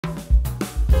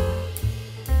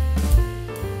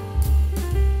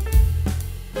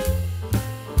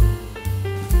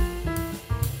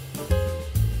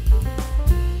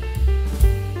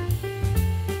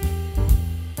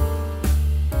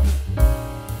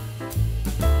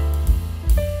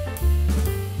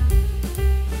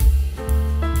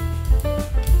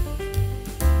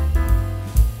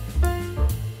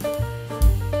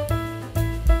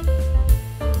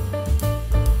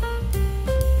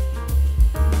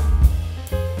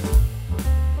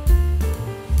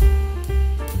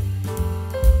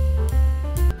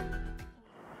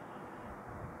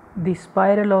The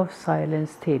spiral of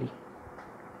silence theory.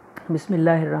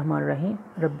 Bismillahirrahmanirrahim.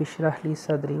 Rabbi shrah li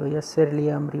sadri wa yassir li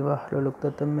amri wahlul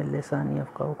 'uqdatam min lisani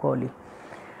yafqahu qawli.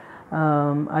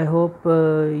 I hope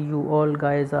you all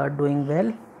guys are doing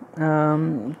well.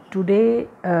 Today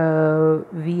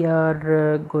we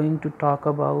are going to talk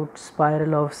about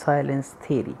spiral of silence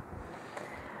theory.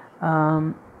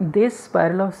 This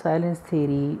spiral of silence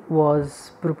theory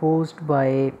was proposed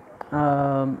by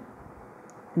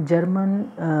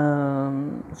German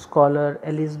scholar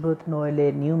Elisabeth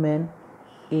Noelle-Neumann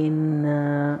in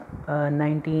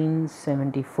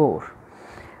 1974.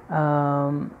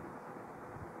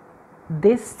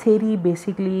 This theory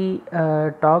basically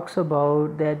talks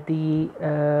about that the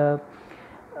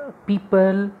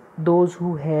people, those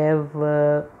who have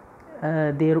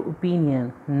their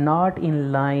opinion not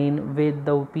in line with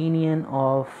the opinion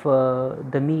of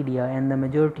the media and the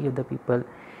majority of the people,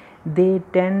 they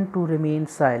tend to remain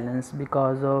silent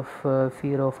because of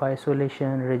fear of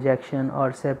isolation, rejection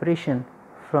or separation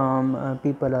from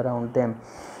people around them.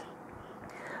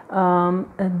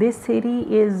 This theory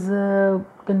is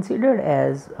considered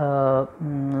as a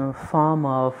form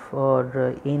of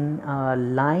or in a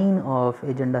line of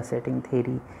agenda setting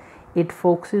theory. It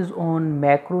focuses on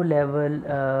macro level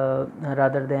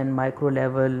rather than micro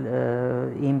level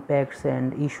impacts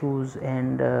and issues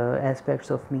and aspects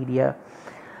of media.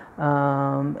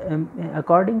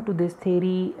 According to this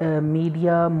theory,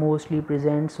 media mostly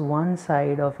presents one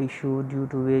side of issue due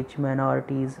to which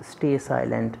minorities stay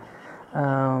silent.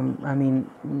 The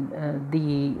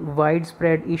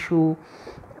widespread issue,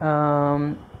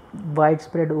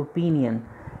 widespread opinion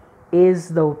is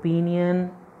the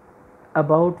opinion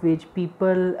about which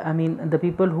people, the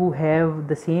people who have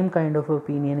the same kind of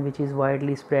opinion which is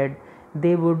widely spread,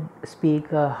 they would speak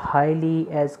highly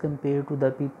as compared to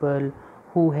the people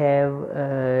who have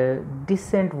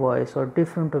dissent voice or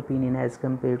different opinion as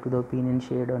compared to the opinion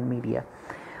shared on media.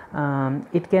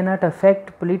 It cannot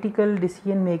affect political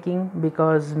decision making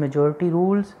because majority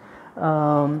rules.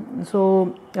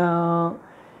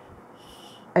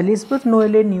 Elisabeth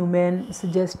Noelle-Neumann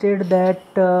suggested that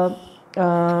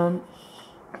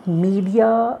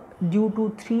media, due to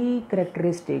three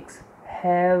characteristics,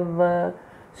 have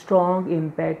strong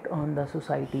impact on the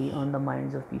society, on the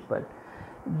minds of people.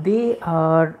 They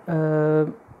are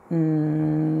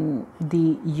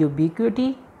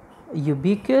the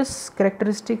ubiquitous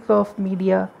characteristic of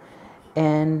media,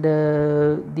 and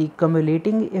the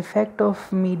cumulating effect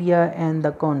of media, and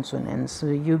the consonance. So,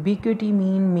 ubiquity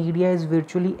means media is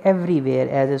virtually everywhere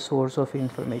as a source of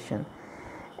information,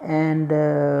 and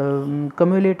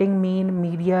cumulating mean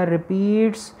media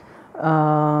repeats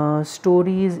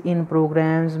stories in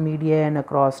programs, media and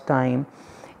across time,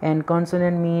 and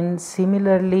consonant means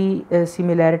similarity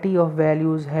of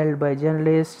values held by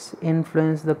journalists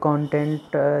influence the content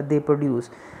they produce.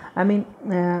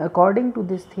 According to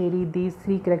this theory, these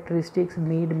three characteristics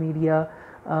make media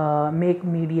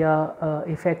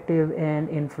effective and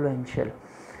influential.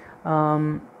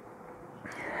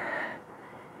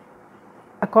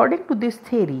 According to this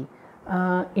theory,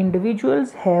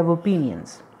 individuals have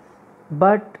opinions,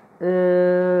 but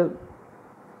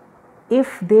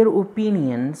if their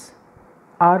opinions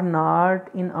are not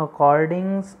in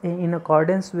accordance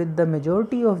with the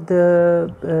majority of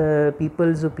the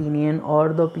people's opinion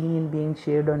or the opinion being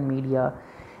shared on media,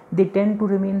 they tend to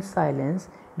remain silent.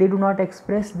 They do not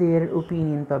express their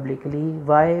opinion publicly.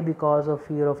 Why? Because of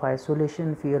fear of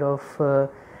isolation, fear of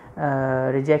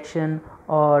rejection,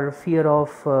 or fear of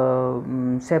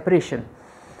separation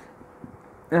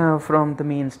from the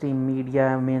mainstream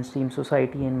media, mainstream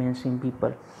society and mainstream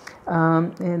people.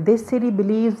 This theory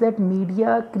believes that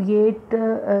media's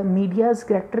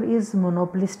character is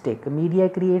monopolistic. Media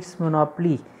creates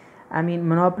monopoly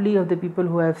of the people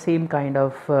who have same kind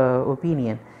of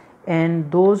opinion,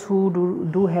 and those who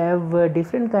do have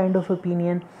different kind of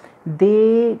opinion,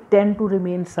 they tend to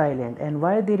remain silent. And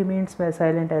why they remain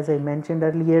silent? As I mentioned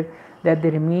earlier, that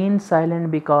they remain silent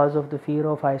because of the fear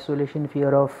of isolation,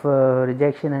 fear of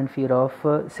rejection and fear of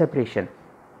separation.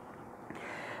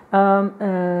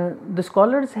 The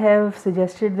scholars have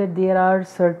suggested that there are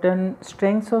certain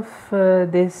strengths of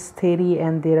this theory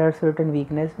and there are certain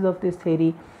weaknesses of this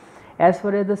theory. As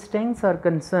far as the strengths are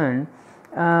concerned,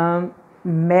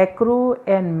 macro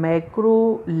and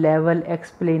macro level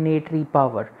explanatory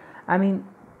power.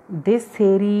 This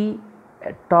theory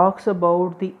talks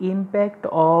about the impact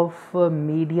of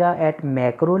media at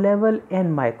macro level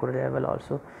and micro level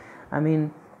also.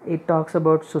 It talks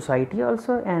about society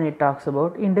also, and it talks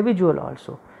about individual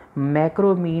also.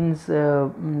 Macro means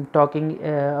talking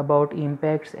about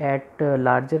impacts at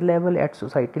larger level, at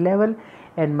society level,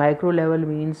 and micro level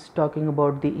means talking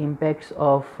about the impacts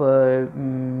of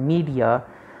media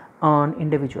on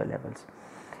individual levels.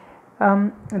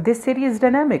 This theory is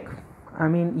dynamic. I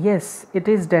mean, yes, it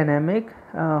is dynamic.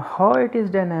 How it is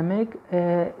dynamic?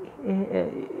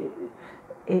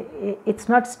 It's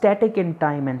not static in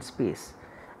time and space.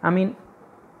 I mean,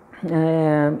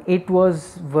 it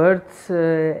was worth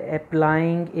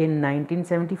applying in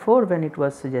 1974 when it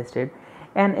was suggested,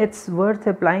 and it's worth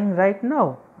applying right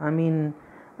now. I mean,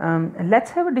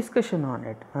 let's have a discussion on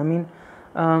it. I mean,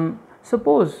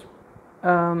 suppose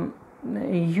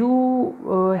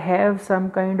you have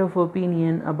some kind of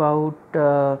opinion about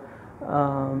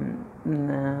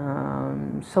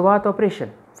SWAT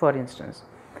operation, for instance,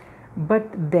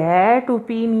 but that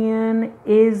opinion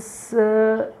is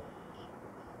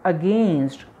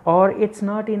against, or it's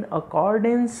not in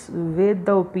accordance with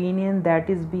the opinion that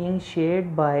is being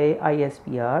shared by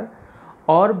ISPR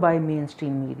or by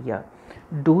mainstream media.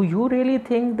 Do you really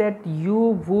think that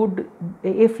you would,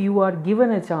 if you are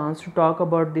given a chance to talk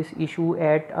about this issue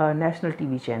at a national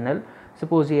TV channel,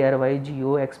 suppose ARY,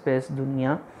 Geo, Express,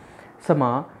 Dunia,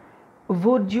 Sama,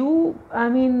 would you, I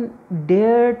mean,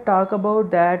 dare talk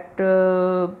about that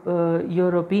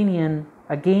your opinion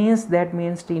against that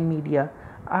mainstream media?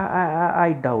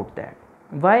 I doubt that.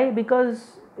 Why?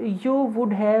 Because you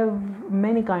would have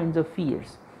many kinds of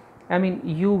fears. I mean,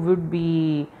 you would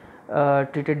be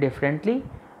treated differently.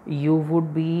 You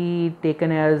would be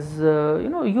taken as,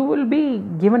 you will be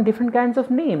given different kinds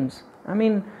of names. I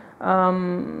mean,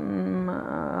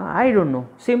 I don't know.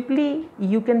 Simply,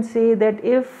 you can say that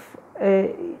if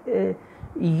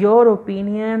your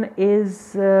opinion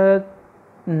is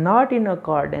not in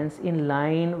accordance, in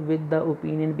line with the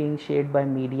opinion being shared by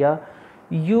media,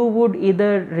 you would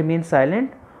either remain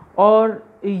silent or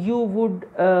you would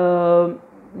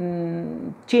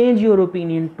change your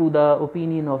opinion to the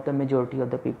opinion of the majority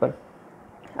of the people.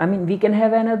 I mean, we can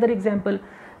have another example,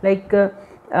 like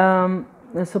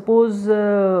suppose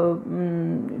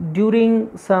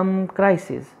during some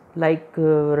crisis, like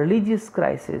religious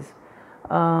crisis,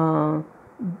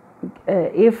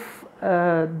 if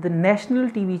the national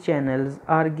TV channels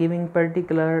are giving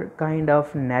particular kind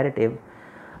of narrative,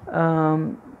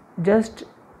 just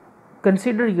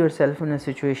consider yourself in a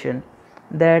situation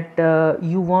that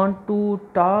you want to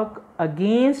talk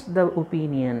against the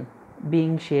opinion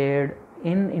being shared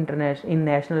in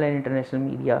national and international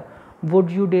media.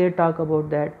 Would you dare talk about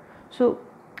that? So,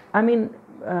 I mean,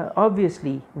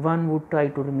 obviously one would try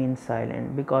to remain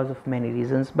silent because of many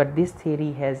reasons, but this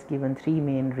theory has given three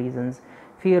main reasons: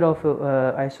 fear of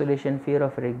isolation, fear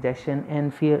of rejection,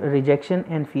 and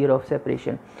fear of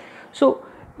separation. So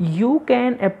you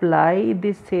can apply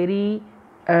this theory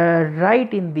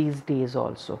right in these days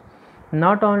also,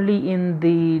 not only in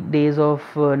the days of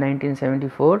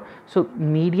 1974. So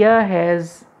media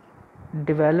has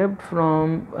developed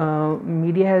from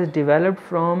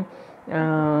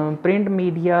print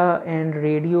media and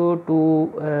radio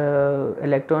to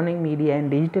electronic media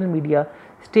and digital media.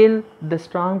 Still, the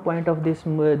strong point of this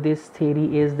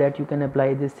theory is that you can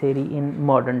apply this theory in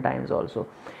modern times also.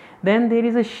 Then there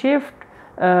is a shift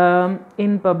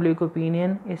in public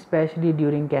opinion, especially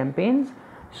during campaigns.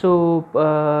 So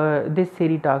this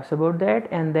theory talks about that,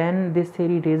 and then this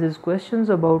theory raises questions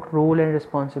about role and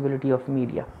responsibility of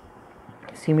media.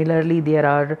 Similarly, there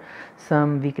are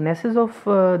some weaknesses of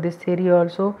this theory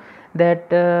also, that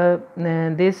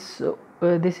this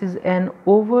is an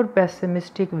over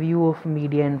pessimistic view of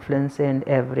media influence and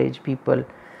average people.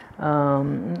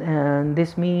 And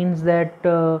this means that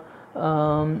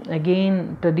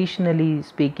again, traditionally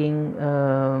speaking,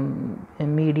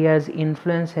 media's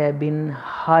influence have been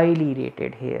highly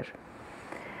rated here.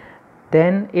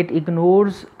 Then it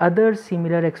ignores other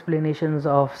similar explanations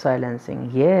of silencing.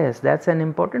 Yes, that's an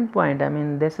important point. I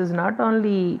mean, this is not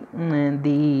only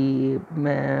the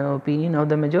opinion of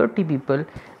the majority people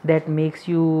that makes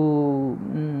you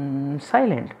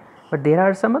silent, but there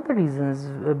are some other reasons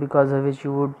because of which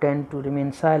you would tend to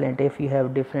remain silent if you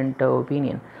have different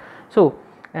opinion. So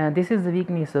this is the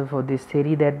weakness of this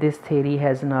theory, that this theory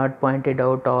has not pointed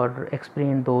out or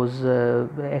explained those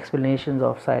explanations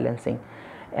of silencing.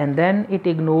 And then it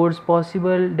ignores possible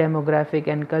demographic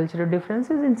and cultural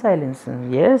differences in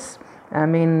silencing. Yes, I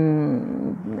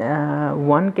mean,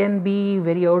 one can be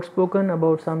very outspoken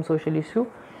about some social issue,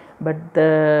 but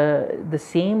the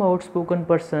same outspoken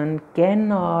person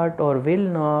cannot or will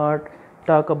not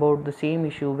talk about the same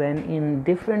issue when in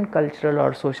different cultural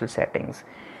or social settings.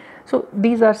 So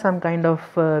these are some kind of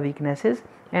weaknesses.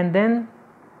 And then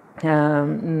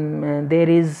there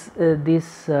is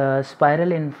this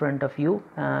spiral in front of you.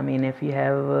 I mean, if you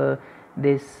have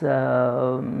this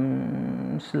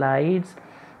slides,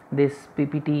 this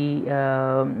PPT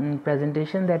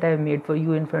presentation that I have made for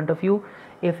you in front of you.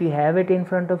 If you have it in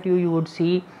front of you, you would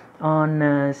see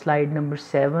on slide number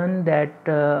 7 that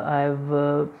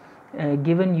I've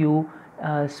given you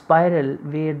a spiral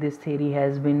where this theory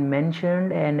has been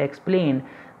mentioned and explained,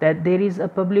 that there is a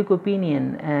public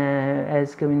opinion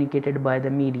as communicated by the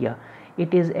media.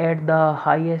 It is at the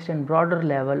highest and broader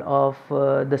level of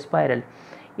the spiral.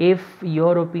 If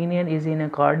your opinion is in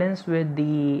accordance with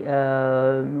the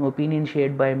opinion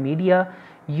shared by media,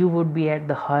 you would be at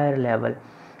the higher level.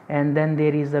 And then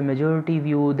there is a majority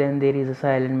view, then there is a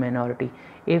silent minority.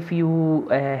 If you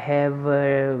have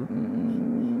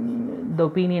the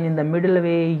opinion in the middle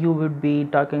way, you would be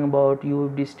talking about, you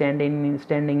would be standing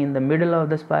in the middle of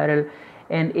the spiral.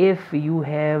 And if you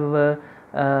have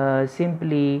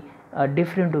simply a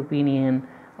different opinion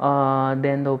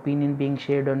than the opinion being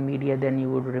shared on media, then you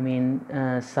would remain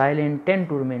tend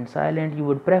to remain silent. You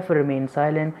would prefer remain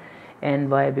silent.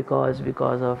 And why? Because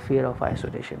of fear of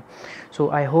isolation. So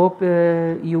I hope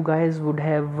you guys would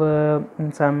have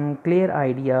some clear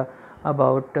idea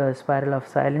about spiral of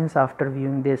silence after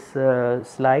viewing this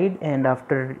slide and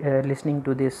after listening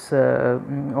to this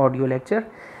audio lecture.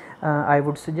 I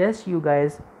would suggest you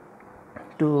guys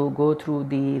to go through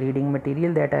the reading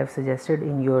material that I have suggested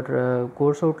in your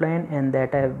course outline, and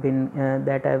that I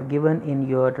have given in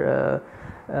your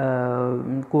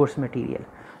course material.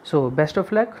 So best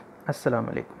of luck. Assalamu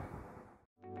alaikum.